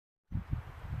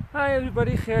Hi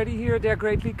everybody, Gerdy here, their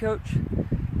Greatly coach.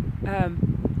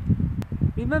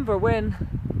 Remember when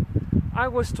I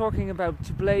was talking about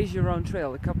to blaze your own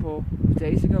trail a couple of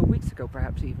days ago, weeks ago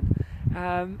perhaps even,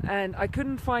 and I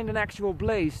couldn't find an actual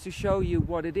blaze to show you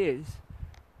what it is.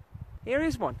 Here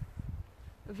is one.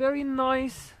 A very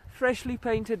nice, freshly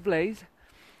painted blaze.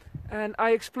 And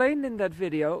I explained in that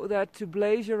video that to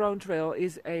blaze your own trail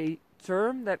is a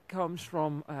term that comes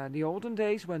from the olden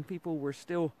days when people were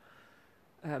still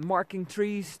marking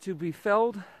trees to be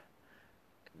felled.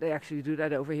 They actually do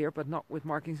that over here, but not with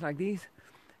markings like these.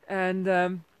 And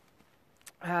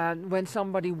when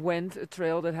somebody went a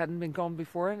trail that hadn't been gone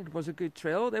before and it was a good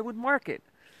trail, they would mark it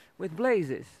with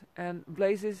blazes. And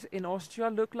blazes in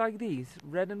Austria look like these,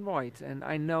 red and white. And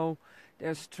I know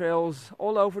there's trails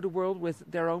all over the world with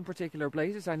their own particular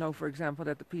blazes. I know, for example,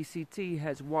 that the PCT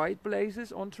has white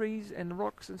blazes on trees and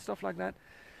rocks and stuff like that.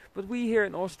 But we here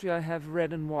in Austria have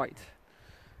red and white.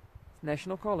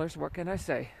 National colors, what can I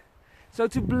say? So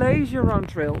to blaze your own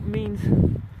trail means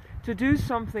to do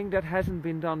something that hasn't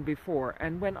been done before.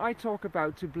 And when I talk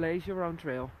about to blaze your own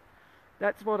trail,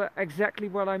 that's exactly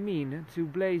what I mean. To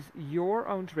blaze your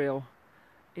own trail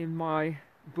in my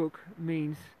book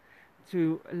means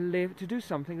to do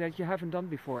something that you haven't done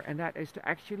before, and that is to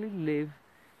actually live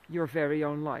your very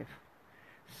own life.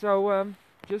 So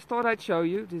just thought I'd show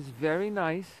you this very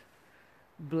nice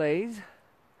blaze.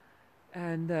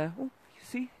 And you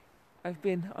see, I've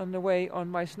been on the way on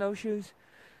my snowshoes.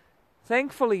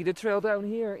 Thankfully the trail down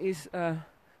here is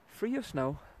free of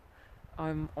snow.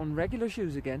 I'm on regular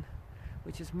shoes again,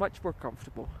 which is much more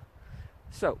comfortable.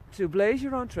 So to blaze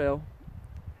your own trail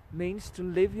means to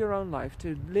live your own life,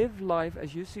 to live life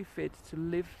as you see fit, to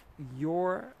live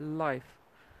your life.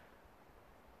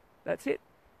 That's it.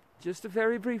 Just a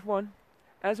very brief one.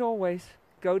 As always,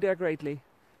 go there greatly.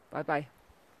 Bye bye.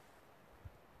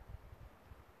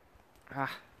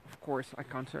 Of course I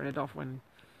can't turn it off when...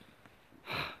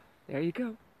 There you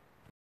go.